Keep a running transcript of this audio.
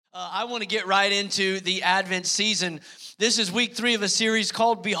I want to get right into the Advent season. This is week 3 of a series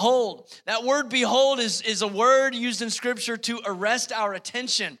called Behold. That word behold is a word used in Scripture to arrest our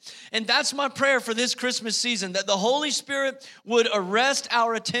attention. And that's my prayer for this Christmas season, that the Holy Spirit would arrest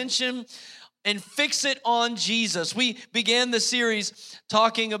our attention and fix it on Jesus. We began the series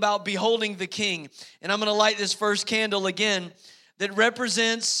talking about beholding the King. And I'm going to light this first candle again that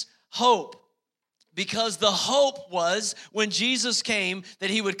represents hope. Because the hope was when Jesus came that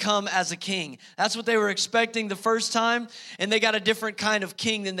he would come as a king. That's what they were expecting the first time, and they got a different kind of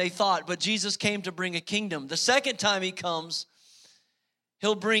king than they thought. But Jesus came to bring a kingdom. The second time he comes,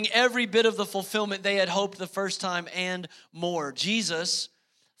 he'll bring every bit of the fulfillment they had hoped the first time and more. Jesus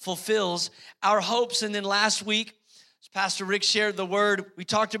fulfills our hopes. And then last week, as Pastor Rick shared the word, we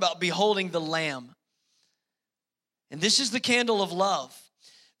talked about beholding the Lamb. And this is the candle of love.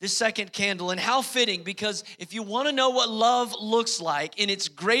 This second candle, and how fitting, because if you want to know what love looks like in its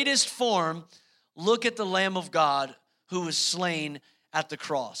greatest form, look at the Lamb of God who was slain at the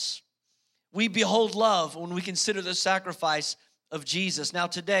cross. We behold love when we consider the sacrifice of Jesus. Now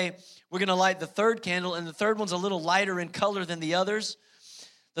today, we're going to light the third candle, and the third one's a little lighter in color than the others.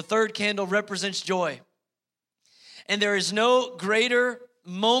 The third candle represents joy. And there is no greater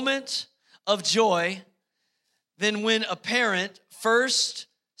moment of joy than when a parent first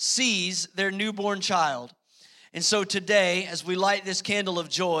sees their newborn child. And so today, as we light this candle of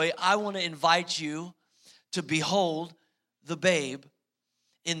joy, I want to invite you to behold the babe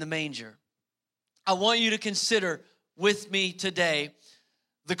in the manger. I want you to consider with me today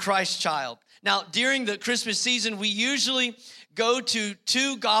the Christ child. Now, during the Christmas season, we usually go to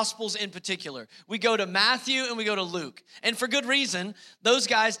 2 Gospels in particular. We go to Matthew and we go to Luke. And for good reason, those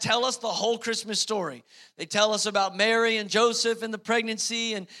guys tell us the whole Christmas story. They tell us about Mary and Joseph and the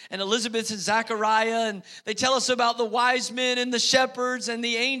pregnancy and Elizabeth and Zachariah. And they tell us about the wise men and the shepherds and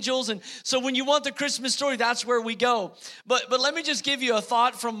the angels. And so when you want the Christmas story, that's where we go. But let me just give you a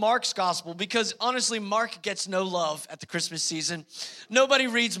thought from Mark's Gospel, because honestly, Mark gets no love at the Christmas season. Nobody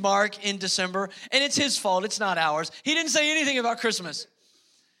reads Mark in December, and it's his fault. It's not ours. He didn't say anything about Christmas.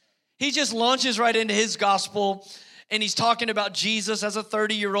 He just launches right into his gospel, and he's talking about Jesus as a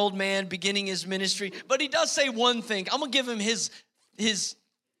 30-year-old man beginning his ministry. But he does say one thing. I'm going to give him his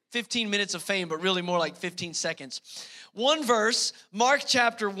 15 minutes of fame, but really more like 15 seconds. One verse, Mark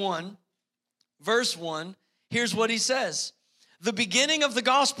chapter 1, verse 1, here's what he says. The beginning of the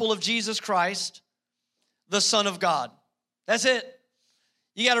gospel of Jesus Christ, the Son of God. That's it.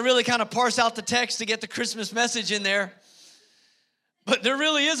 You got to really kind of parse out the text to get the Christmas message in there. But there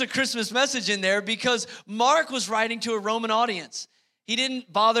really is a Christmas message in there, because Mark was writing to a Roman audience. He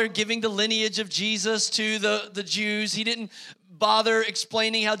didn't bother giving the lineage of Jesus to the Jews. He didn't bother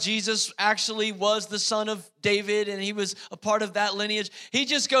explaining how Jesus actually was the son of David and he was a part of that lineage. He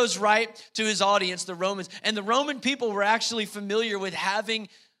just goes right to his audience, the Romans. And the Roman people were actually familiar with having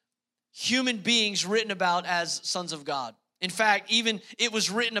human beings written about as sons of God. In fact, even it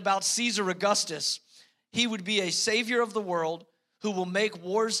was written about Caesar Augustus. He would be a savior of the world who will make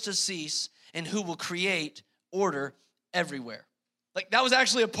wars to cease and who will create order everywhere. Like, that was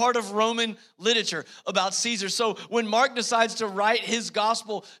actually a part of Roman literature about Caesar. So when Mark decides to write his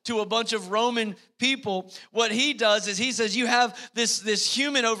gospel to a bunch of Roman people, what he does is he says, you have this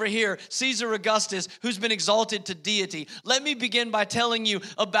human over here, Caesar Augustus, who's been exalted to deity. Let me begin by telling you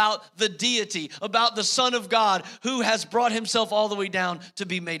about the deity, about the Son of God, who has brought himself all the way down to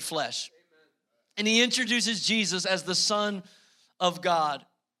be made flesh. Amen. And he introduces Jesus as the Son of God.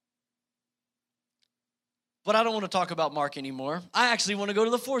 But I don't want to talk about Mark anymore. I actually want to go to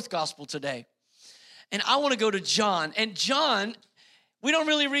the 4th gospel today. And I want to go to John. And John, we don't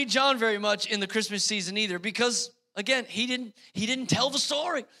really read John very much in the Christmas season either, because again, he didn't tell the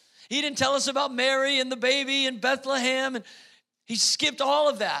story. He didn't tell us about Mary and the baby in Bethlehem, and he skipped all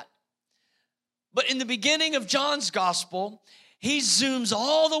of that. But in the beginning of John's gospel, he zooms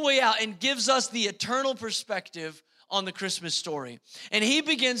all the way out and gives us the eternal perspective on the Christmas story. And he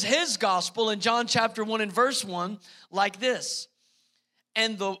begins his gospel in John chapter 1 and verse 1 like this.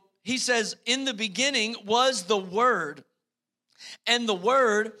 He says, in the beginning was the Word, and the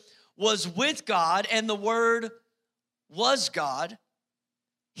Word was with God, and the Word was God.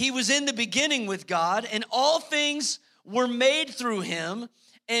 He was in the beginning with God, and all things were made through him,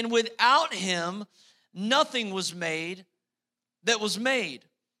 and without him nothing was made that was made.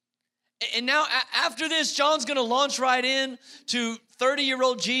 And now after this, John's going to launch right in to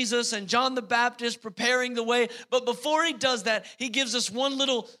 30-year-old Jesus and John the Baptist preparing the way. But before he does that, he gives us one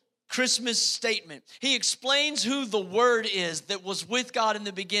little Christmas statement. He explains who the Word is that was with God in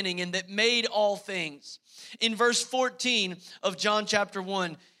the beginning and that made all things. In verse 14 of John chapter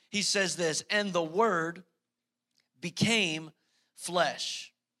 1, he says this, and the Word became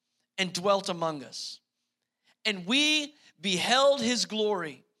flesh and dwelt among us. And we beheld his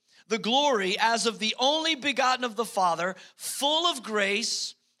glory, the glory as of the only begotten of the Father, full of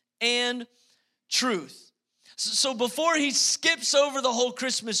grace and truth. So before he skips over the whole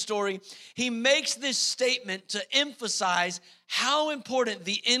Christmas story, he makes this statement to emphasize how important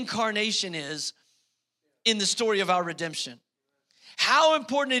the incarnation is in the story of our redemption. How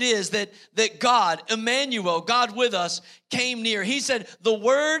important it is that God, Emmanuel, God with us, came near. He said, the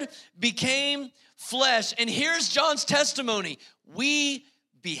Word became flesh. And here's John's testimony. We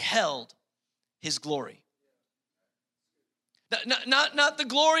beheld his glory. Not the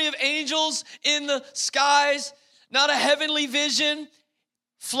glory of angels in the skies, not a heavenly vision,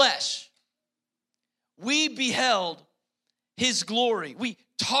 flesh. We beheld his glory. We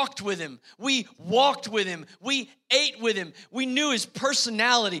talked with him. We walked with him. We ate with him. We knew his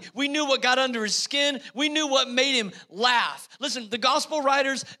personality. We knew what got under his skin. We knew what made him laugh. Listen, the gospel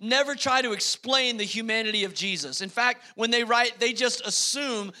writers never try to explain the humanity of Jesus. In fact, when they write, they just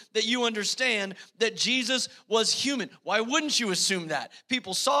assume that you understand that Jesus was human. Why wouldn't you assume that?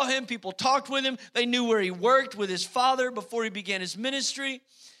 People saw him. People talked with him. They knew where he worked with his Father before he began his ministry.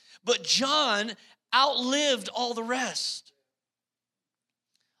 But John outlived all the rest.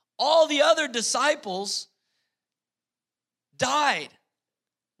 All the other disciples died.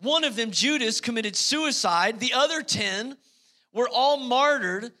 One of them, Judas, committed suicide. The other 10 were all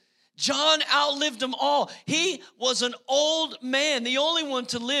martyred. John outlived them all. He was an old man, the only one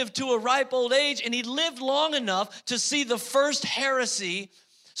to live to a ripe old age, and he lived long enough to see the first heresy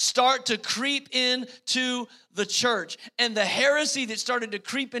start to creep into the church. And the heresy that started to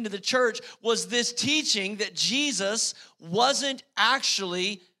creep into the church was this teaching that Jesus wasn't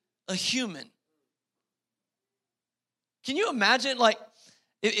actually a human. Can you imagine, like,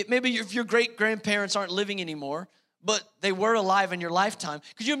 maybe if your great-grandparents aren't living anymore, but they were alive in your lifetime,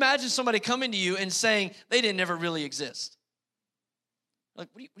 could you imagine somebody coming to you and saying they didn't ever really exist? Like,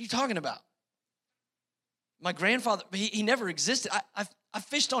 what are you talking about? My grandfather, he never existed. I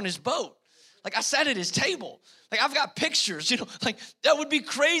fished on his boat. Like, I sat at his table. Like, I've got pictures, like that would be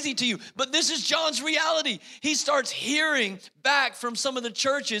crazy to you. But this is John's reality. He starts hearing back from some of the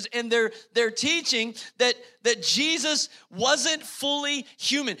churches, and they're teaching that Jesus wasn't fully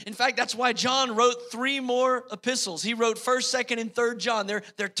human. In fact, that's why John wrote 3 more epistles. He wrote 1st, 2nd, and 3rd John.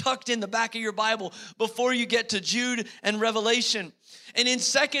 They're tucked in the back of your Bible before you get to Jude and Revelation. And in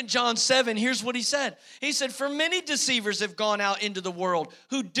 2 John 7, here's what he said. He said, for many deceivers have gone out into the world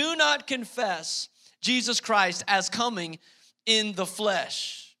who do not confess Jesus Christ as coming in the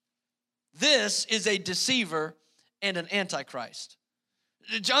flesh. This is a deceiver and an antichrist.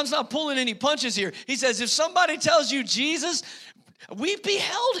 John's not pulling any punches here. He says, if somebody tells you Jesus, we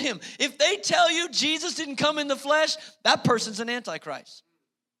beheld him. If they tell you Jesus didn't come in the flesh, that person's an antichrist.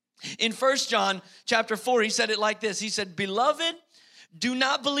 In 1 John chapter 4, he said it like this. He said, beloved, do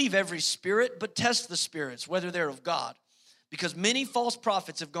not believe every spirit, but test the spirits, whether they're of God. Because many false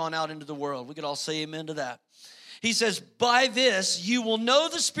prophets have gone out into the world. We could all say amen to that. He says, by this, you will know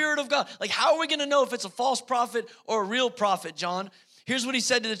the Spirit of God. Like, how are we going to know if it's a false prophet or a real prophet, John? Here's what he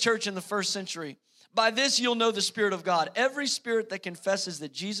said to the church in the 1st century. By this, you'll know the Spirit of God. Every spirit that confesses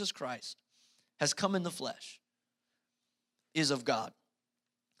that Jesus Christ has come in the flesh is of God.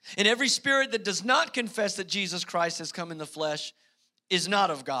 And every spirit that does not confess that Jesus Christ has come in the flesh is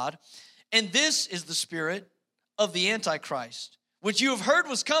not of God. And this is the spirit of the Antichrist, which you have heard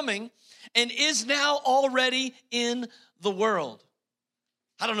was coming and is now already in the world.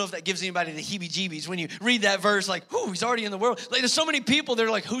 I don't know if that gives anybody the heebie-jeebies when you read that verse, like, ooh, he's already in the world. Like, there's so many people that are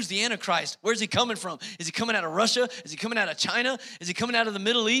like, who's the Antichrist? Where's he coming from? Is he coming out of Russia? Is he coming out of China? Is he coming out of the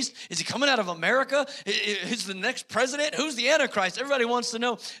Middle East? Is he coming out of America? Is the next president? Who's the Antichrist? Everybody wants to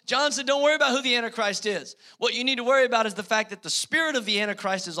know. John said, don't worry about who the Antichrist is. What you need to worry about is the fact that the spirit of the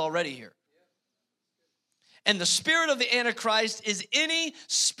Antichrist is already here. And the spirit of the Antichrist is any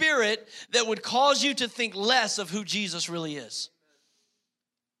spirit that would cause you to think less of who Jesus really is.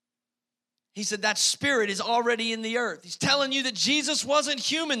 He said that spirit is already in the earth. He's telling you that Jesus wasn't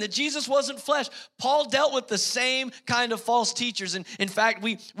human, that Jesus wasn't flesh. Paul dealt with the same kind of false teachers. And in fact,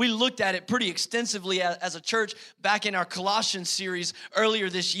 we looked at it pretty extensively as a church back in our Colossians series earlier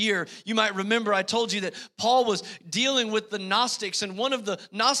this year. You might remember I told you that Paul was dealing with the Gnostics, and one of the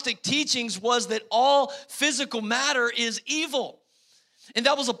Gnostic teachings was that all physical matter is evil. And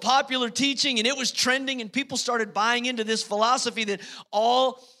that was a popular teaching, and it was trending, and people started buying into this philosophy that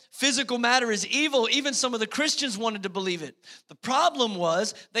all physical matter is evil. Even some of the Christians wanted to believe it. The problem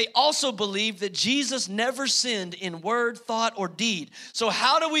was they also believed that Jesus never sinned in word, thought, or deed. So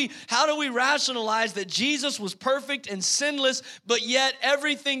how do we rationalize that Jesus was perfect and sinless, but yet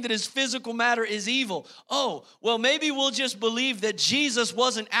everything that is physical matter is evil? Oh, well, maybe we'll just believe that Jesus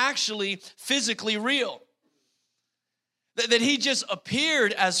wasn't actually physically real. That he just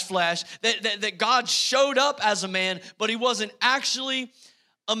appeared as flesh, that God showed up as a man, but he wasn't actually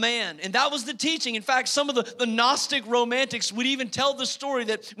a man. And that was the teaching. In fact, some of the Gnostic romantics would even tell the story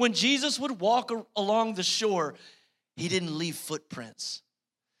that when Jesus would walk along the shore, he didn't leave footprints.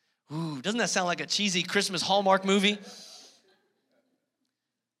 Ooh, doesn't that sound like a cheesy Christmas Hallmark movie?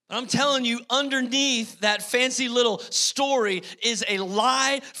 I'm telling you, underneath that fancy little story is a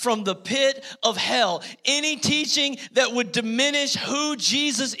lie from the pit of hell. Any teaching that would diminish who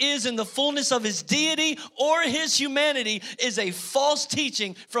Jesus is in the fullness of his deity or his humanity is a false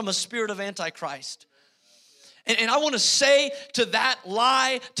teaching from a spirit of Antichrist. And I want to say to that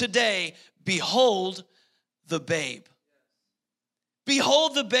lie today, behold the babe.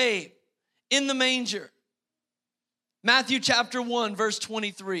 Behold the babe in the manger. Matthew chapter 1, verse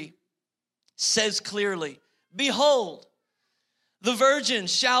 23 says clearly, behold, the virgin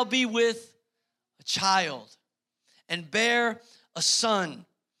shall be with a child and bear a son,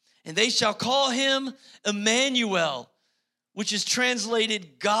 and they shall call him Emmanuel, which is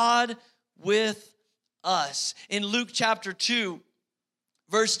translated God with us. In Luke chapter 2,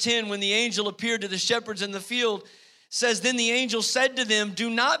 verse 10, when the angel appeared to the shepherds in the field, says, then the angel said to them,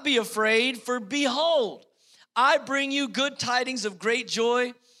 do not be afraid, for behold, I bring you good tidings of great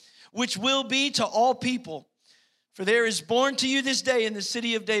joy, which will be to all people. For there is born to you this day in the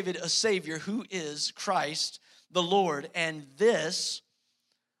city of David a Savior, who is Christ the Lord. And this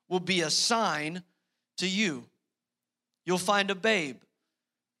will be a sign to you. You'll find a babe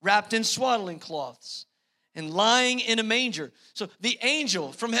wrapped in swaddling cloths and lying in a manger. So the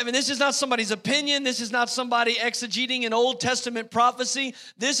angel from heaven, this is not somebody's opinion. This is not somebody exegeting an Old Testament prophecy.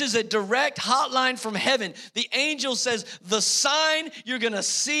 This is a direct hotline from heaven. The angel says, the sign you're going to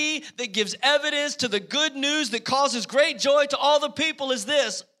see that gives evidence to the good news that causes great joy to all the people is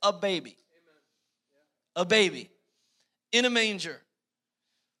this, a baby. A baby in a manger.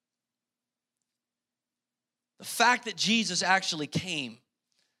 The fact that Jesus actually came,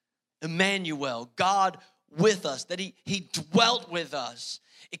 Emmanuel, God with us, that he dwelt with us.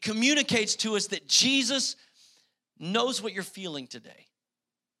 It communicates to us that Jesus knows what you're feeling today.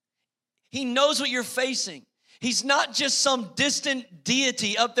 He knows what you're facing. He's not just some distant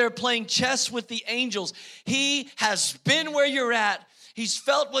deity up there playing chess with the angels. He has been where you're at. He's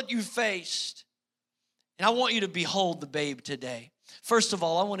felt what you faced. And I want you to behold the babe today. First of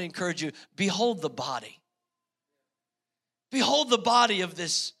all, I want to encourage you, behold the body. Behold the body of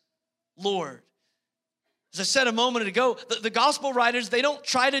this Lord. As I said a moment ago, the gospel writers, they don't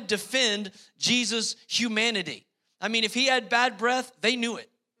try to defend Jesus' humanity. I mean, if he had bad breath, they knew it.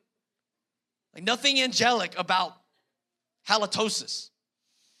 Like nothing angelic about halitosis.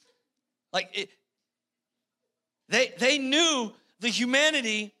 They knew the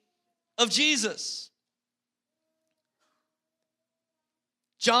humanity of Jesus.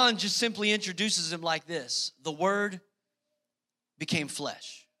 John just simply introduces him like this. The Word became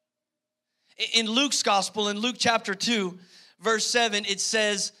flesh. In Luke's gospel, in Luke chapter 2, verse 7, it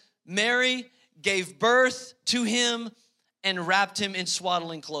says, Mary gave birth to him and wrapped him in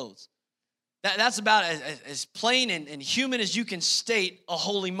swaddling clothes. That's about as plain and human as you can state a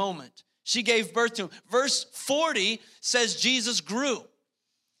holy moment. She gave birth to him. Verse 40 says Jesus grew.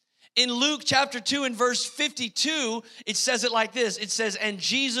 In Luke chapter 2 and verse 52, it says it like this. It says, and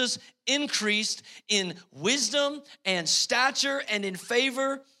Jesus increased in wisdom and stature and in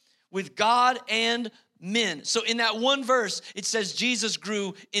favor with God and men. So in that one verse, it says Jesus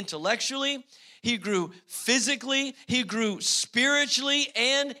grew intellectually, he grew physically, he grew spiritually,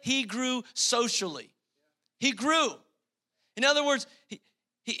 and he grew socially. He grew. In other words,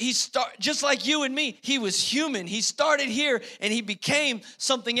 he just like you and me, he was human. He started here and he became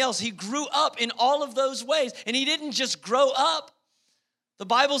something else. He grew up in all of those ways. And he didn't just grow up. The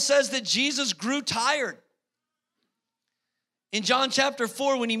Bible says that Jesus grew tired. In John chapter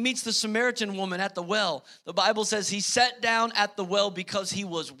 4, when he meets the Samaritan woman at the well, the Bible says he sat down at the well because he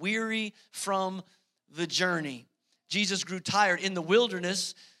was weary from the journey. Jesus grew tired. In the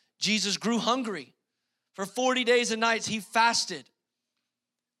wilderness, Jesus grew hungry. For 40 days and nights, he fasted.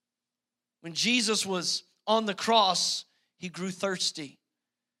 When Jesus was on the cross, he grew thirsty.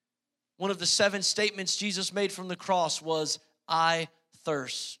 One of the 7 statements Jesus made from the cross was, I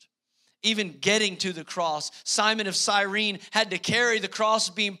thirst. even getting to the cross. Simon of Cyrene had to carry the cross,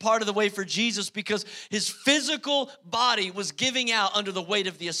 being part of the way for Jesus, because his physical body was giving out under the weight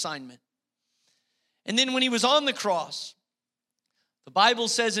of the assignment. And then when he was on the cross, the Bible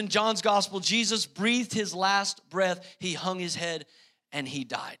says in John's gospel, Jesus breathed his last breath, he hung his head, and he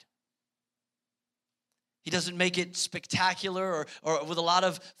died. He doesn't make it spectacular or with a lot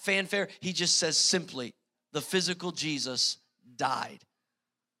of fanfare. He just says simply, the physical Jesus died.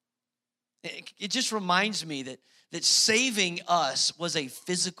 It just reminds me that saving us was a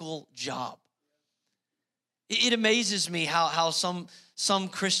physical job. It amazes me how some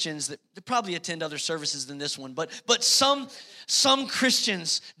Christians that probably attend other services than this one, but some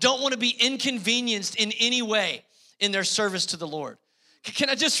Christians don't want to be inconvenienced in any way in their service to the Lord. Can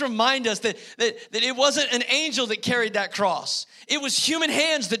I just remind us that it wasn't an angel that carried that cross. It was human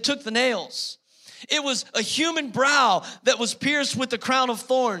hands that took the nails. It was a human brow that was pierced with the crown of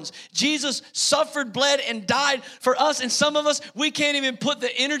thorns. Jesus suffered, bled, and died for us. And some of us, we can't even put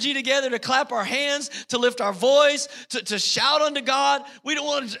the energy together to clap our hands, to lift our voice, to shout unto God. We don't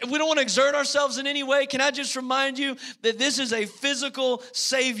want to exert ourselves in any way. Can I just remind you that this is a physical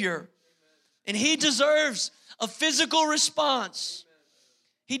Savior, and he deserves a physical response.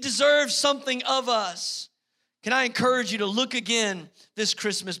 He deserves something of us. Can I encourage you to look again this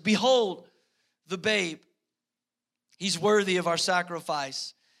Christmas? Behold the babe. He's worthy of our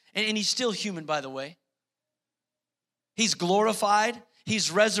sacrifice. And he's still human, by the way. He's glorified,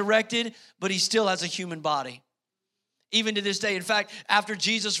 he's resurrected, but he still has a human body. Even to this day. In fact, after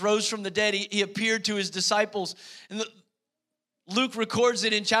Jesus rose from the dead, he appeared to his disciples. And Luke records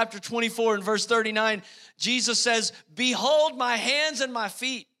it in chapter 24 and verse 39. Jesus says, behold my hands and my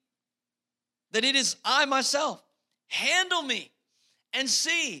feet, that it is I myself. Handle me and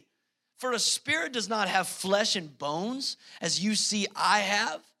see. For a spirit does not have flesh and bones, as you see I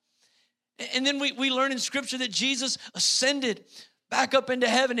have. And then we learn in Scripture that Jesus ascended back up into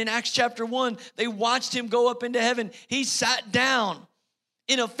heaven. In Acts chapter 1, they watched him go up into heaven. He sat down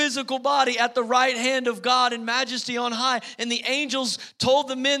in a physical body at the right hand of God in majesty on high. And the angels told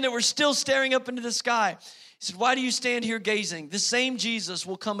the men that were still staring up into the sky, he said, why do you stand here gazing? The same Jesus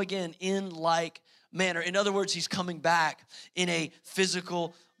will come again in like manner. In other words, he's coming back in a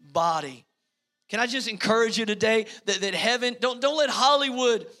physical body. Can I just encourage you today that heaven, don't let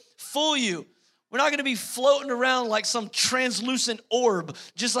Hollywood fool you. We're not going to be floating around like some translucent orb,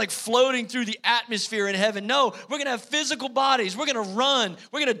 just like floating through the atmosphere in heaven. No, we're going to have physical bodies. We're going to run.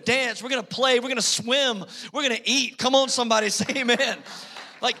 We're going to dance. We're going to play. We're going to swim. We're going to eat. Come on, somebody, say amen.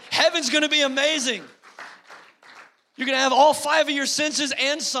 Like, heaven's going to be amazing. You're going to have all 5 of your senses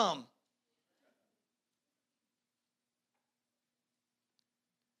and some.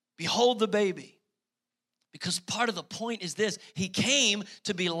 Behold the baby. Because part of the point is this. He came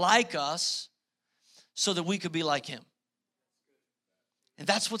to be like us so that we could be like him. And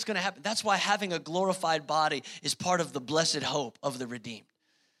that's what's going to happen. That's why having a glorified body is part of the blessed hope of the redeemed.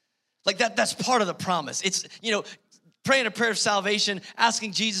 Like that's part of the promise. It's, praying a prayer of salvation,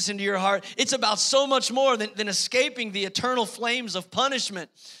 asking Jesus into your heart. It's about so much more than escaping the eternal flames of punishment.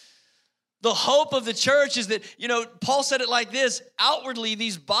 The hope of the church is that, Paul said it like this, outwardly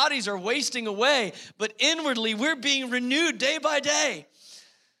these bodies are wasting away, but inwardly we're being renewed day by day.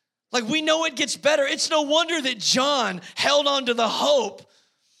 Like, we know it gets better. It's no wonder that John held on to the hope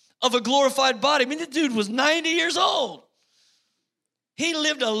of a glorified body. I mean, the dude was 90 years old. He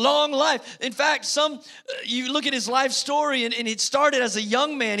lived a long life. In fact, you look at his life story, and it started as a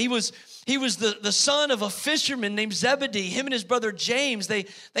young man. He was the son of a fisherman named Zebedee. Him and his brother James, they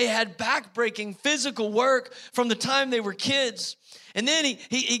had backbreaking physical work from the time they were kids. And then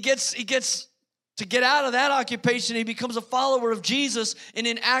he gets to get out of that occupation. He becomes a follower of Jesus. And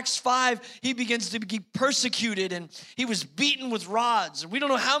in Acts 5, he begins to be persecuted, and he was beaten with rods. And we don't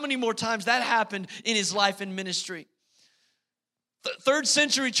know how many more times that happened in his life and ministry. Third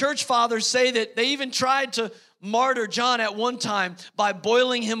century church fathers say that they even tried to martyr John at one time by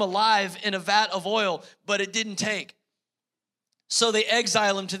boiling him alive in a vat of oil, but it didn't take. So they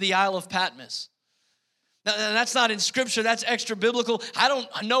exile him to the Isle of Patmos. Now, that's not in Scripture. That's extra biblical. I don't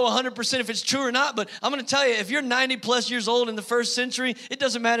know 100% if it's true or not, but I'm going to tell you, if you're 90 plus years old in the first century, it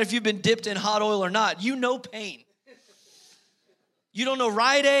doesn't matter if you've been dipped in hot oil or not. You know pain. You don't know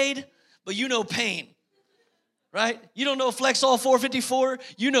Rite Aid, but you know pain. Right? You don't know Flexol 454,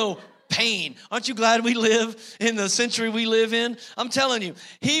 you know pain. Aren't you glad we live in the century we live in? I'm telling you,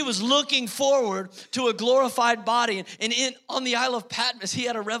 he was looking forward to a glorified body. And on the Isle of Patmos, he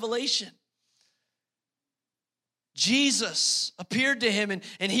had a revelation. Jesus appeared to him,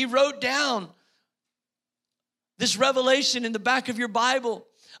 and he wrote down this revelation in the back of your Bible.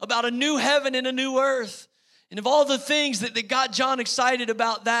 about a new heaven and a new earth. And of all the things that got John excited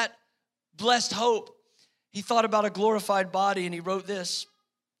about that blessed hope, he thought about a glorified body, and he wrote this.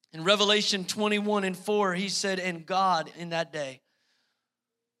 In Revelation 21:4, he said, and God in that day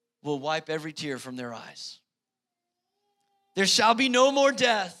will wipe every tear from their eyes. There shall be no more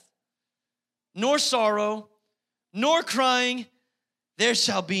death, nor sorrow, nor crying. There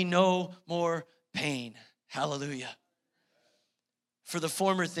shall be no more pain. Hallelujah. For the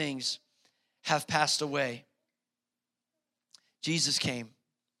former things have passed away. Jesus came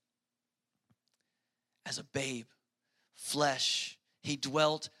as a babe, flesh. He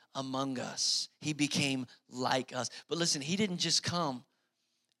dwelt among us. He became like us. But listen, he didn't just come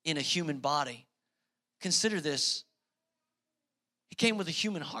in a human body. Consider this. He came with a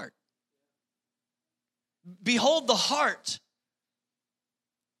human heart. Behold the heart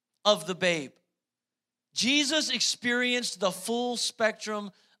of the babe. Jesus experienced the full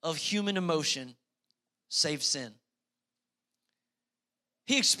spectrum of human emotion, save sin.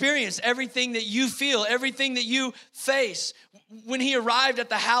 He experienced everything that you feel, everything that you face. When he arrived at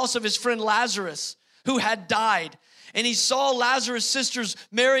the house of his friend Lazarus, who had died, and he saw Lazarus' sisters,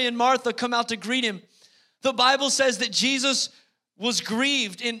 Mary and Martha, come out to greet him, the Bible says that Jesus was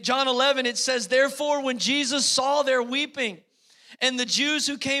grieved. In John 11, it says, therefore, when Jesus saw their weeping, and the Jews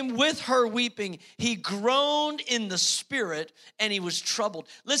who came with her weeping, he groaned in the spirit and he was troubled.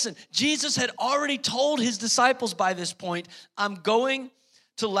 Listen, Jesus had already told his disciples by this point, I'm going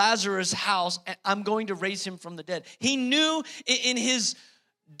to Lazarus' house and I'm going to raise him from the dead. He knew in his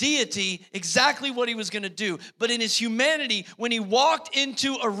deity exactly what he was going to do. But in his humanity, when he walked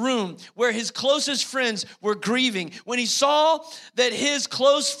into a room where his closest friends were grieving, when he saw that his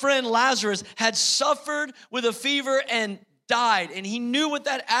close friend Lazarus had suffered with a fever and died, and he knew what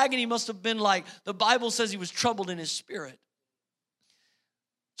that agony must have been like, the Bible says he was troubled in his spirit.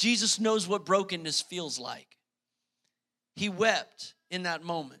 Jesus knows what brokenness feels like. He wept in that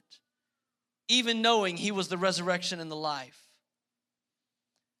moment, even knowing he was the resurrection and the life.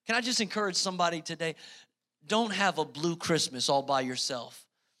 Can I just encourage somebody today? Don't have a blue Christmas all by yourself,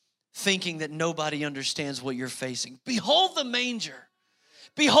 thinking that nobody understands what you're facing. Behold the manger.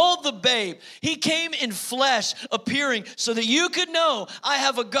 Behold the babe. He came in flesh, appearing so that you could know I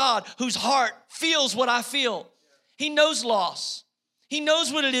have a God whose heart feels what I feel. He knows loss. He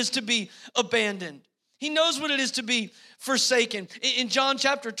knows what it is to be abandoned. He knows what it is to be forsaken. In John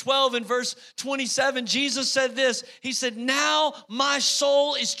chapter 12 and verse 27, Jesus said this. He said, now my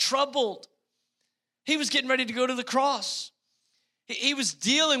soul is troubled. He was getting ready to go to the cross. He was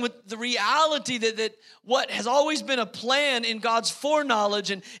dealing with the reality that what has always been a plan in God's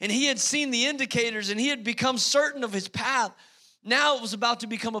foreknowledge, and he had seen the indicators and he had become certain of his path. Now it was about to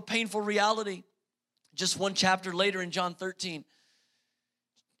become a painful reality. Just one chapter later in John 13,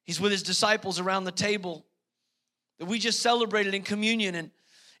 he's with his disciples around the table that we just celebrated in communion. And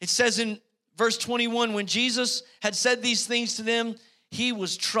it says in verse 21, when Jesus had said these things to them, he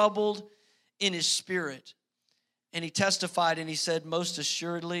was troubled in his spirit. And he testified and he said, most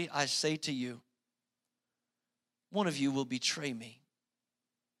assuredly, I say to you, one of you will betray me.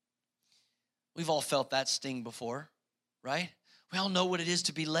 We've all felt that sting before, right? We all know what it is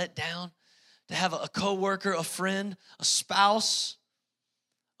to be let down, to have a coworker, a friend, a spouse,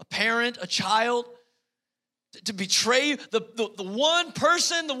 a parent, a child, to betray the one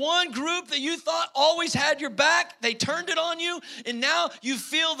person, the one group that you thought always had your back. They turned it on you, and now you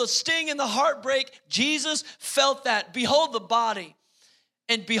feel the sting and the heartbreak. Jesus felt that. Behold the body,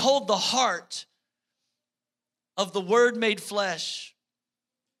 and behold the heart of the Word made flesh.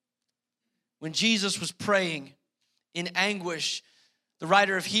 When Jesus was praying in anguish, the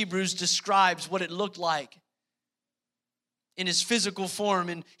writer of Hebrews describes what it looked like in his physical form.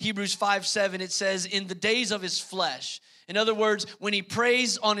 In Hebrews 5:7, it says, in the days of his flesh. In other words, when he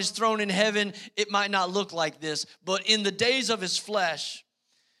prays on his throne in heaven, it might not look like this, but in the days of his flesh,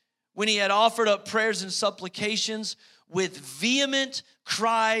 when he had offered up prayers and supplications with vehement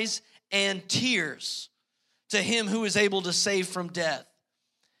cries and tears to him who is able to save from death,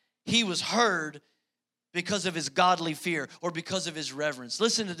 he was heard because of his godly fear or because of his reverence.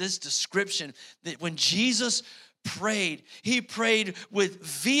 Listen to this description, that when Jesus prayed, he prayed with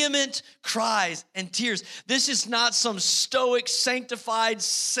vehement cries and tears. This is not some stoic, sanctified,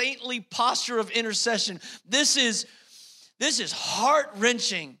 saintly posture of intercession. This is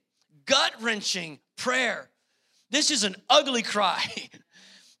heart-wrenching, gut-wrenching prayer. This is an ugly cry.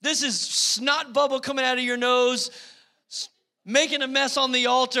 This is snot bubble coming out of your nose, making a mess on the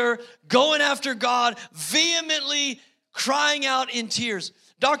altar, going after God, vehemently crying out in tears.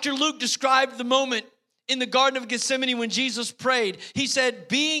 Dr. Luke described the moment in the Garden of Gethsemane when Jesus prayed. He said,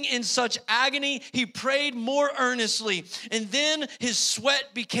 being in such agony, he prayed more earnestly. And then his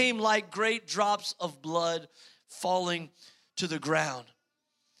sweat became like great drops of blood falling to the ground.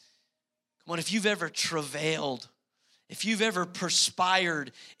 Come on, if you've ever travailed, if you've ever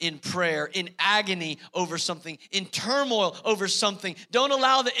perspired in prayer, in agony over something, in turmoil over something, don't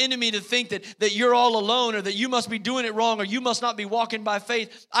allow the enemy to think that you're all alone or that you must be doing it wrong or you must not be walking by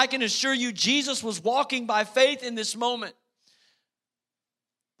faith. I can assure you Jesus was walking by faith in this moment.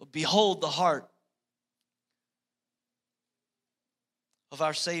 But behold the heart of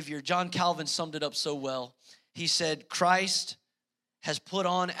our Savior. John Calvin summed it up so well. He said, Christ has put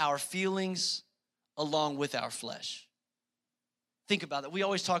on our feelings along with our flesh. Think about that. We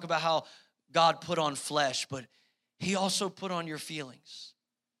always talk about how God put on flesh, but he also put on your feelings.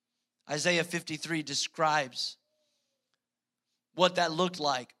 Isaiah 53 describes what that looked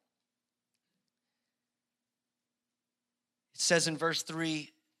like. It says in verse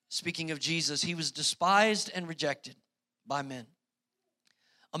 3, speaking of Jesus, he was despised and rejected by men,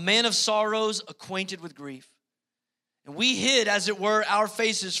 a man of sorrows, acquainted with grief. And we hid, as it were, our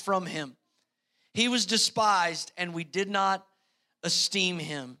faces from him. He was despised, and we did not esteem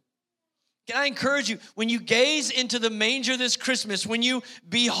him. Can I encourage you, when you gaze into the manger this Christmas, when you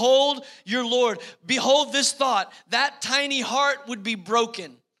behold your Lord, behold this thought, that tiny heart would be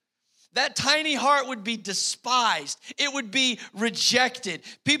broken. That tiny heart would be despised. It would be rejected.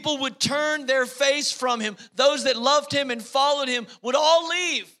 People would turn their face from him. Those that loved him and followed him would all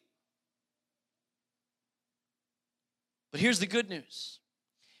leave. But here's the good news.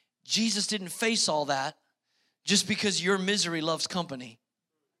 Jesus didn't face all that just because your misery loves company.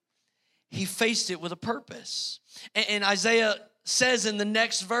 He faced it with a purpose. And Isaiah says in the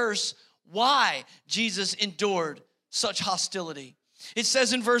next verse why Jesus endured such hostility. It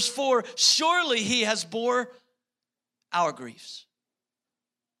says in verse 4, surely he has bore our griefs.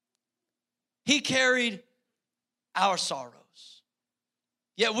 He carried our sorrows.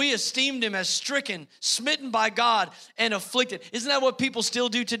 Yet we esteemed him as stricken, smitten by God, and afflicted. Isn't that what people still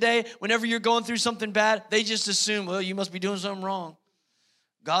do today? Whenever you're going through something bad, they just assume, well, you must be doing something wrong.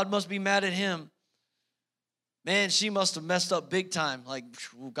 God must be mad at him. Man, she must have messed up big time. Like,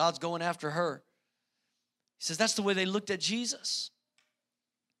 God's going after her. He says that's the way they looked at Jesus.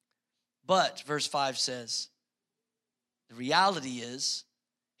 But, verse 5 says, the reality is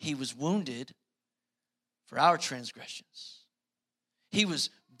he was wounded for our transgressions. He was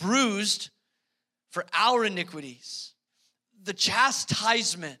bruised for our iniquities. The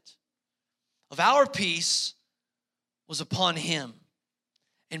chastisement of our peace was upon him.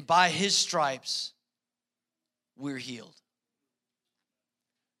 And by his stripes, we're healed.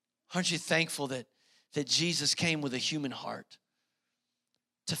 Aren't you thankful that Jesus came with a human heart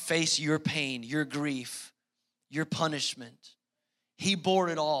to face your pain, your grief, your punishment? He bore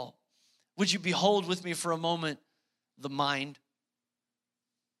it all. Would you behold with me for a moment the mind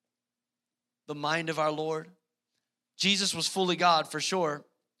of our Lord? Jesus was fully God for sure,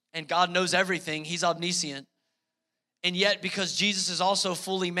 and God knows everything. He's omniscient. And yet, because Jesus is also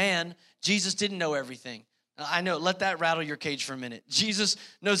fully man, Jesus didn't know everything. I know, let that rattle your cage for a minute. Jesus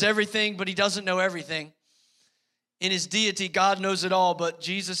knows everything, but he doesn't know everything. In his deity, God knows it all, but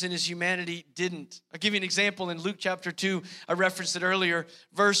Jesus in his humanity didn't. I'll give you an example in Luke chapter 2. I referenced it earlier.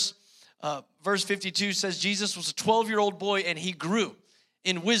 Verse 52 says, Jesus was a 12-year-old boy, and he grew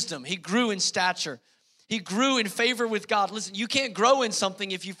in wisdom. He grew in stature. He grew in favor with God. Listen, you can't grow in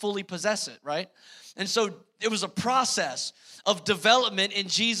something if you fully possess it, right? And so it was a process of development in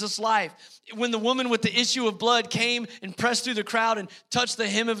Jesus' life. When the woman with the issue of blood came and pressed through the crowd and touched the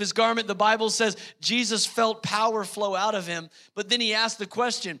hem of his garment, the Bible says Jesus felt power flow out of him. But then he asked the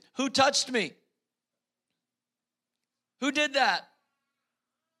question, who touched me? Who did that?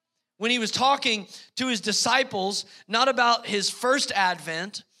 When he was talking to his disciples, not about his first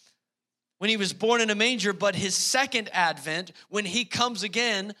advent, when he was born in a manger, but his second advent, when he comes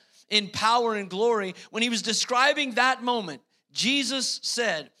again in power and glory, when he was describing that moment, Jesus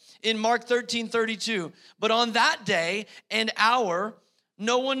said in Mark 13:32, but on that day and hour,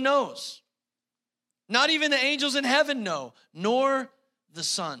 no one knows. Not even the angels in heaven know, nor the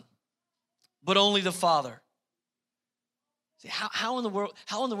Son, but only the Father. See, how in the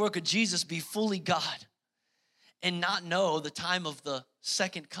world could Jesus be fully God and not know the time of the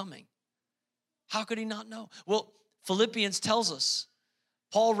second coming? How could he not know? Well, Philippians tells us.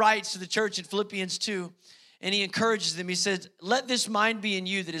 Paul writes to the church in Philippians 2, and he encourages them. He says, let this mind be in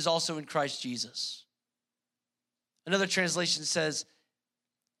you that is also in Christ Jesus. Another translation says,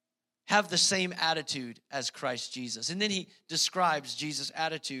 have the same attitude as Christ Jesus. And then he describes Jesus'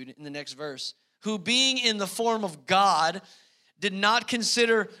 attitude in the next verse. who being in the form of God did not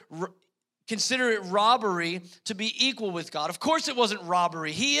consider it robbery to be equal with God. Of course it wasn't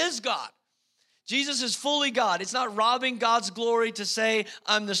robbery. He is God. Jesus is fully God. It's not robbing God's glory to say,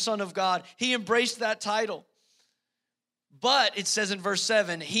 I'm the Son of God. He embraced that title. But it says in verse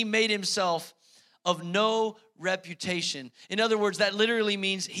 7, he made himself of no reputation. In other words, that literally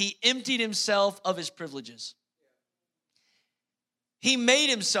means he emptied himself of his privileges. He made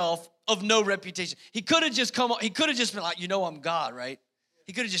himself of no reputation. He could have just been like, I'm God, right?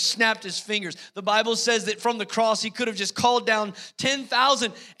 He could have just snapped his fingers. The Bible says that from the cross, he could have just called down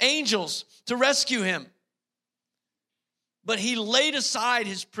 10,000 angels to rescue him. But he laid aside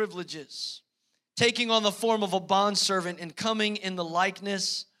his privileges, taking on the form of a bondservant and coming in the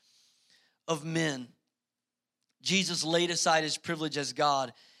likeness of men. Jesus laid aside his privilege as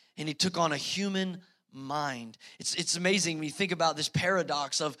God, and he took on a human mind. It's amazing when you think about this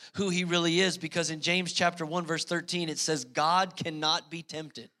paradox of who he really is, because in James chapter 1 verse 13 it says God cannot be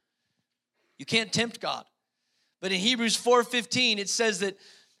tempted. You can't tempt God. But in Hebrews 4:15 it says that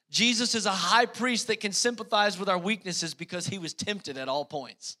Jesus is a high priest that can sympathize with our weaknesses because he was tempted at all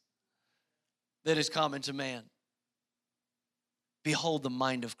points that is common to man. Behold the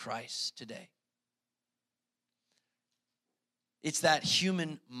mind of Christ today. It's that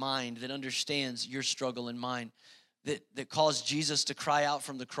human mind that understands your struggle and mine that caused Jesus to cry out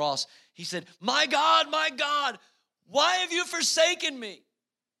from the cross. He said, my God, why have you forsaken me?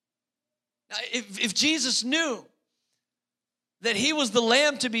 Now, if Jesus knew that he was the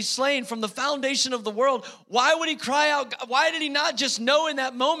lamb to be slain from the foundation of the world, why would he cry out? Why did he not just know in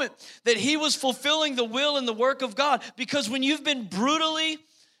that moment that he was fulfilling the will and the work of God? Because when you've been brutally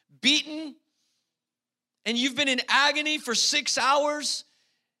beaten, and you've been in agony for 6 hours,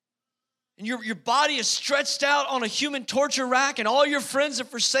 and your body is stretched out on a human torture rack, and all your friends have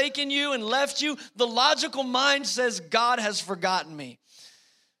forsaken you and left you, the logical mind says, God has forgotten me.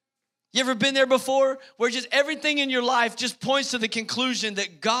 You ever been there before? Where just everything in your life just points to the conclusion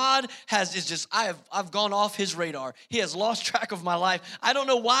that God I've gone off his radar. He has lost track of my life. I don't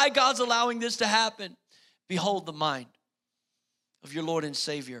know why God's allowing this to happen. Behold the mind of your Lord and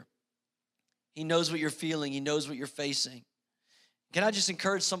Savior. He knows what you're feeling. He knows what you're facing. Can I just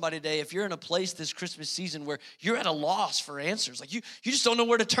encourage somebody today, if you're in a place this Christmas season where you're at a loss for answers, like you just don't know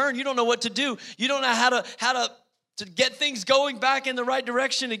where to turn, you don't know what to do, you don't know how to get things going back in the right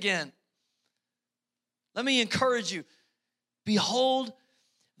direction again. Let me encourage you. Behold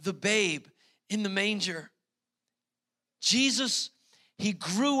the babe in the manger. Jesus, he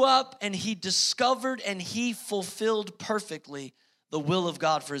grew up and he discovered and he fulfilled perfectly the will of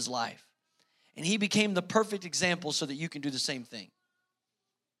God for his life. And he became the perfect example so that you can do the same thing.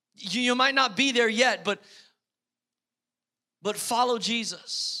 You might not be there yet, but follow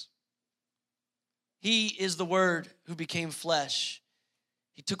Jesus. He is the Word who became flesh.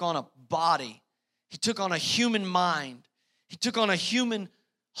 He took on a body. He took on a human mind. He took on a human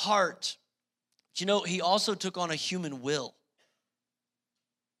heart. But he also took on a human will.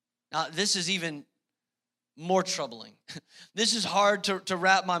 Now, this is even more troubling. This is hard to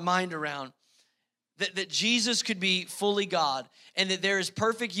wrap my mind around. That Jesus could be fully God and that there is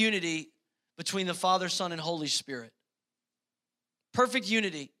perfect unity between the Father, Son, and Holy Spirit. Perfect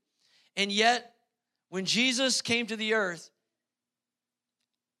unity. And yet, when Jesus came to the earth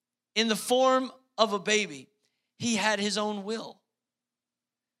in the form of a baby, he had his own will.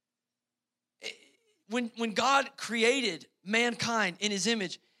 When God created mankind in his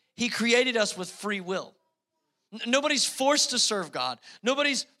image, he created us with free will. Nobody's forced to serve God.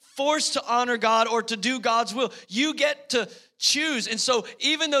 Nobody's forced to honor God or to do God's will. You get to choose. And so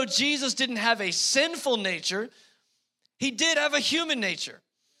even though Jesus didn't have a sinful nature, he did have a human nature.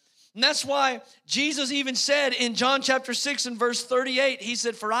 And that's why Jesus even said in John chapter 6 and verse 38, he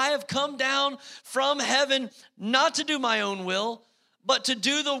said, for I have come down from heaven not to do my own will, but to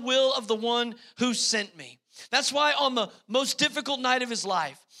do the will of the one who sent me. That's why on the most difficult night of his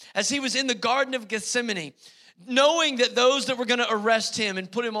life, as he was in the Garden of Gethsemane, knowing that those that were going to arrest him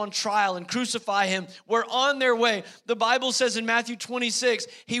and put him on trial and crucify him were on their way. The Bible says in Matthew 26,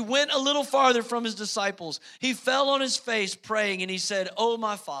 he went a little farther from his disciples. He fell on his face praying and he said, oh,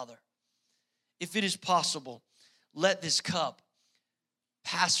 my Father, if it is possible, let this cup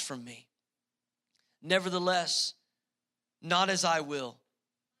pass from me. Nevertheless, not as I will,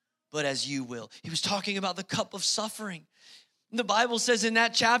 but as you will. He was talking about the cup of suffering. And the Bible says in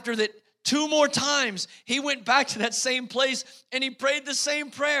that chapter that 2 more times, he went back to that same place and he prayed the same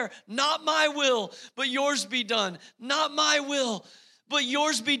prayer. Not my will, but yours be done. Not my will, but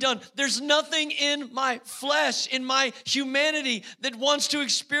yours be done. There's nothing in my flesh, in my humanity, that wants to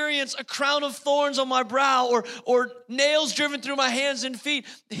experience a crown of thorns on my brow or nails driven through my hands and feet.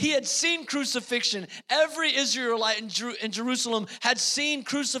 He had seen crucifixion. Every Israelite in Jerusalem had seen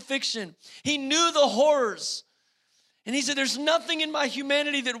crucifixion. He knew the horrors. And he said, there's nothing in my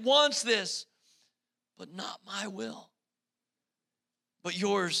humanity that wants this, but not my will, but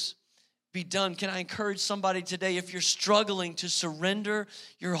yours be done. Can I encourage somebody today, if you're struggling to surrender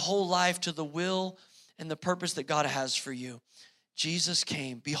your whole life to the will and the purpose that God has for you? Jesus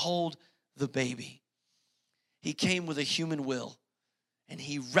came. Behold the baby. He came with a human will, and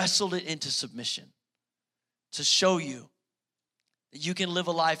he wrestled it into submission to show you that you can live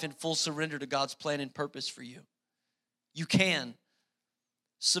a life in full surrender to God's plan and purpose for you. You can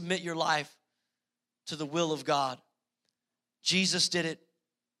submit your life to the will of God. Jesus did it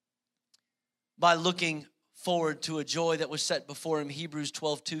by looking forward to a joy that was set before him. Hebrews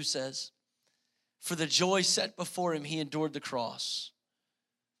 12:2 says, for the joy set before him, he endured the cross.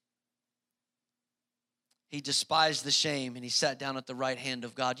 He despised the shame, and he sat down at the right hand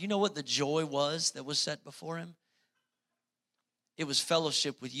of God. You know what the joy was that was set before him? It was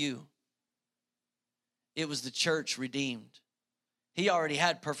fellowship with you. It was the church redeemed. He already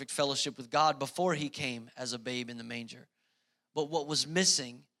had perfect fellowship with God before he came as a babe in the manger. But what was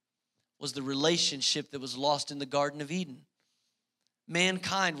missing was the relationship that was lost in the Garden of Eden.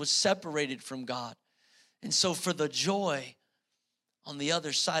 Mankind was separated from God. And so for the joy on the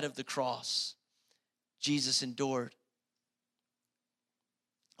other side of the cross, Jesus endured.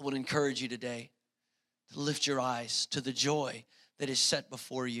 I would encourage you today to lift your eyes to the joy that is set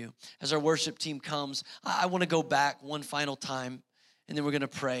before you. As our worship team comes, I want to go back one final time, and then we're going to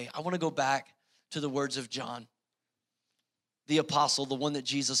pray. I want to go back to the words of John, the apostle, the one that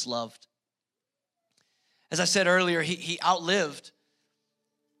Jesus loved. As I said earlier, he outlived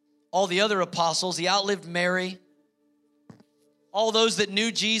all the other apostles. He outlived Mary. All those that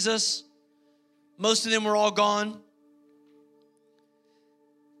knew Jesus, most of them were all gone.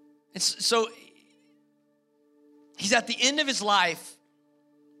 And so he's at the end of his life,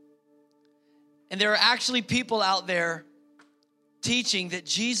 and there are actually people out there teaching that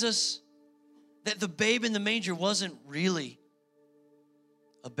Jesus, that the babe in the manger wasn't really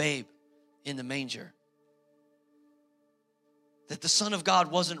a babe in the manger. That the Son of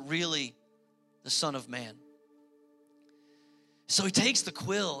God wasn't really the Son of Man. So he takes the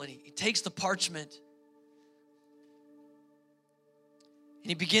quill and he takes the parchment, and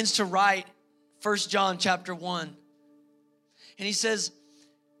he begins to write 1 John chapter 1. And he says,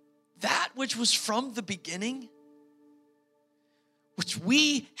 that which was from the beginning, which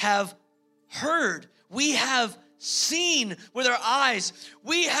we have heard, we have seen with our eyes,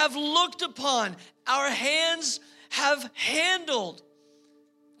 we have looked upon, our hands have handled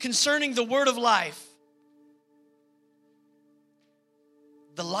concerning the word of life.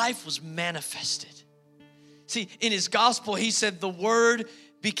 The life was manifested. See, in his gospel, he said the word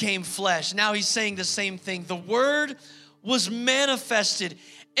became flesh. Now he's saying the same thing. The word was manifested,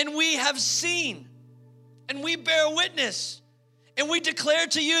 and we have seen, and we bear witness, and we declare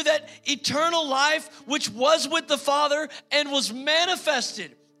to you that eternal life, which was with the Father and was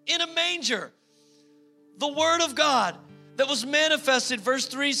manifested in a manger, the word of God that was manifested. Verse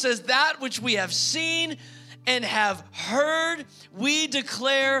 3 says, that which we have seen and have heard, we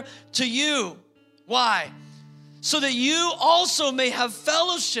declare to you. Why? So that you also may have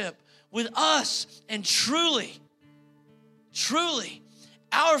fellowship with us. And truly,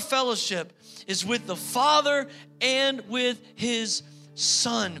 our fellowship is with the Father and with his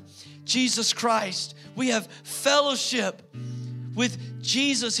Son, Jesus Christ. We have fellowship with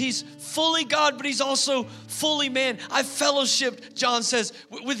Jesus. He's fully God, but he's also fully man. I fellowshipped, John says,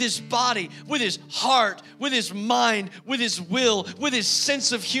 with his body, with his heart, with his mind, with his will, with his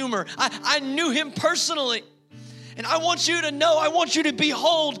sense of humor. I knew him personally. And I want you to know, I want you to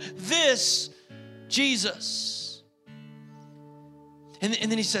behold this Jesus. And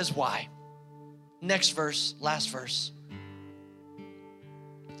then he says, why? Next verse, last verse.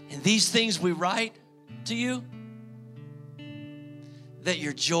 And these things we write to you, that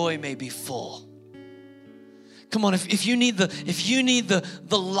your joy may be full. Come on, if you need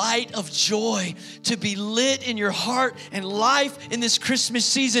the light of joy to be lit in your heart and life in this Christmas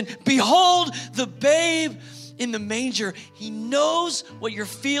season, behold the babe in the manger. He knows what you're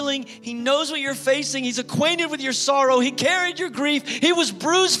feeling. He knows what you're facing. He's acquainted with your sorrow. He carried your grief. He was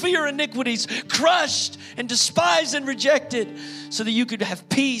bruised for your iniquities, crushed and despised and rejected, so that you could have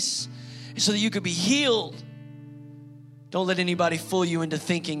peace, so that you could be healed. Don't let anybody fool you into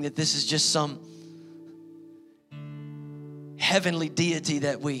thinking that this is just some heavenly deity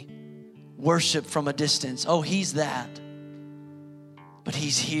that we worship from a distance. Oh, he's that. But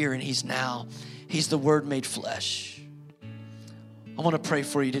he's here and he's now. He's the Word made flesh. I want to pray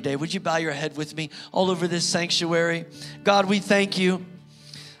for you today. Would you bow your head with me all over this sanctuary? God, we thank you.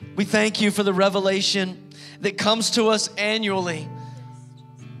 We thank you for the revelation that comes to us annually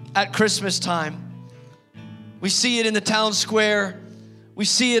at Christmas time. We see it in the town square. We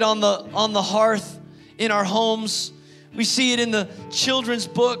see it on the hearth in our homes. We see it in the children's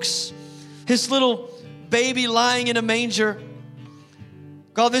books. His little baby lying in a manger.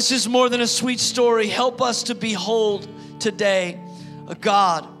 God, this is more than a sweet story. Help us to behold today a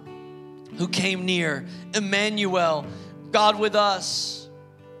God who came near, Emmanuel, God with us.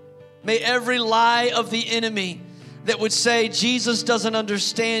 May every lie of the enemy that would say Jesus doesn't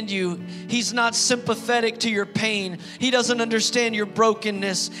understand you, he's not sympathetic to your pain, he doesn't understand your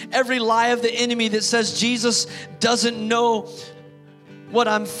brokenness, every lie of the enemy that says Jesus doesn't know what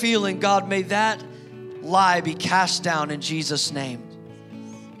I'm feeling, God, may that lie be cast down in Jesus' name.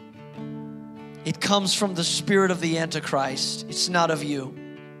 It comes from the spirit of the Antichrist. It's not of you.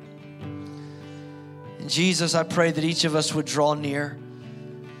 And Jesus, I pray that each of us would draw near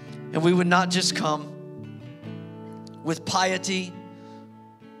and we would not just come with piety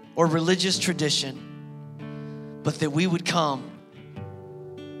or religious tradition, but that we would come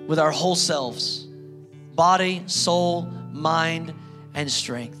with our whole selves, body, soul, mind, and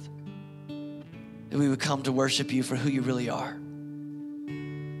strength. That we would come to worship you for who you really are.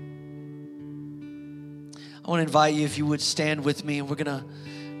 I want to invite you, if you would stand with me, and we're going to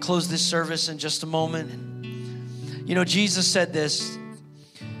close this service in just a moment. And, you know, Jesus said this.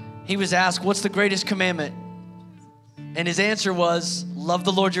 He was asked, what's the greatest commandment? And his answer was, love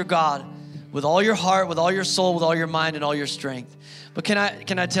the Lord your God with all your heart, with all your soul, with all your mind, and all your strength. But can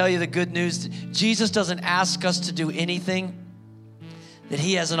I tell you the good news? Jesus doesn't ask us to do anything that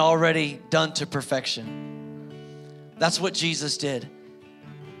he hasn't already done to perfection. That's what Jesus did.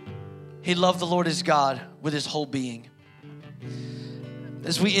 He loved the Lord his God with his whole being.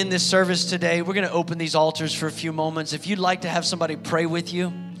 As we end this service today, we're going to open these altars for a few moments. If you'd like to have somebody pray with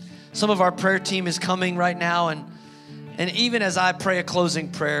you, some of our prayer team is coming right now. And even as I pray a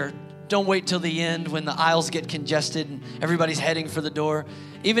closing prayer, don't wait till the end when the aisles get congested and everybody's heading for the door.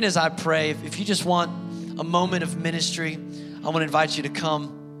 Even as I pray, if you just want a moment of ministry, I want to invite you to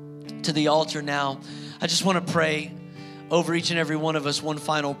come to the altar now. I just want to pray over each and every one of us one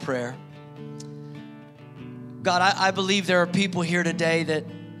final prayer. God, I believe there are people here today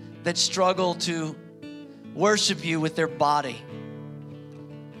that struggle to worship you with their body.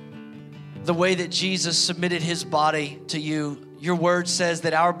 The way that Jesus submitted his body to you. Your word says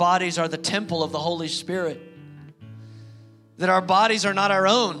that our bodies are the temple of the Holy Spirit. That our bodies are not our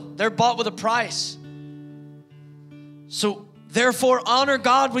own. They're bought with a price. So therefore, honor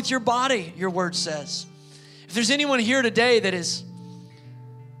God with your body, your word says. If there's anyone here today that is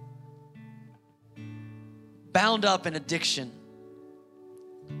bound up in addiction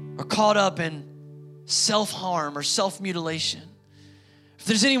or caught up in self-harm or self-mutilation, if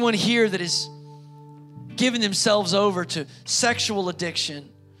there's anyone here that is giving themselves over to sexual addiction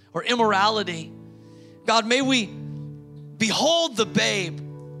or immorality, God, may we behold the babe,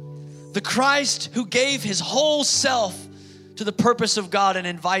 the Christ who gave his whole self to the purpose of God and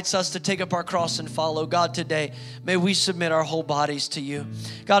invites us to take up our cross and follow. God, today, may we submit our whole bodies to you.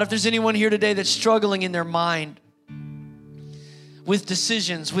 God, if there's anyone here today that's struggling in their mind with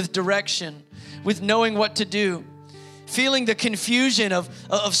decisions, with direction, with knowing what to do, feeling the confusion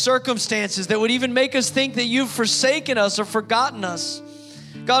of circumstances that would even make us think that you've forsaken us or forgotten us.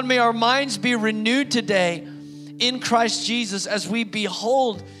 God, may our minds be renewed today in Christ Jesus as we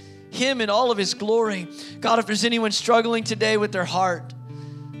behold him in all of his glory. God, if there's anyone struggling today with their heart,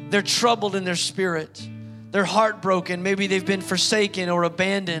 they're troubled in their spirit, they're heartbroken, maybe they've been forsaken or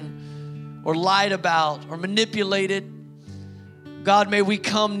abandoned or lied about or manipulated. God, may we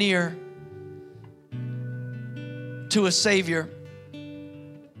come near to a Savior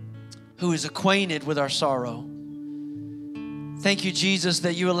who is acquainted with our sorrow. Thank you, Jesus,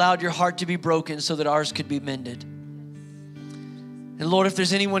 that you allowed your heart to be broken so that ours could be mended. And Lord, if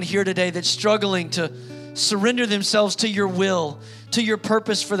there's anyone here today that's struggling to surrender themselves to your will, to your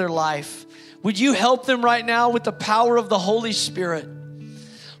purpose for their life, would you help them right now with the power of the Holy Spirit?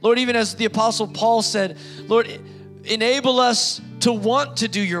 Lord, even as the Apostle Paul said, Lord, enable us to want to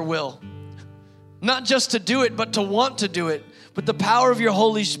do your will. Not just to do it, but to want to do it. With the power of your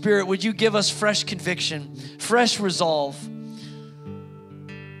Holy Spirit, would you give us fresh conviction, fresh resolve?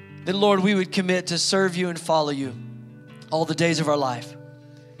 Then, Lord, we would commit to serve you and follow you all the days of our life.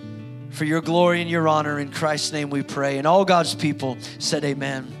 for your glory and your honor. In Christ's name we pray. And all God's people said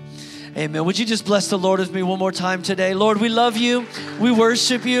amen. Amen. Would you just bless the Lord with me one more time today? Lord, we love you. We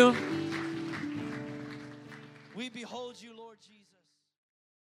worship you.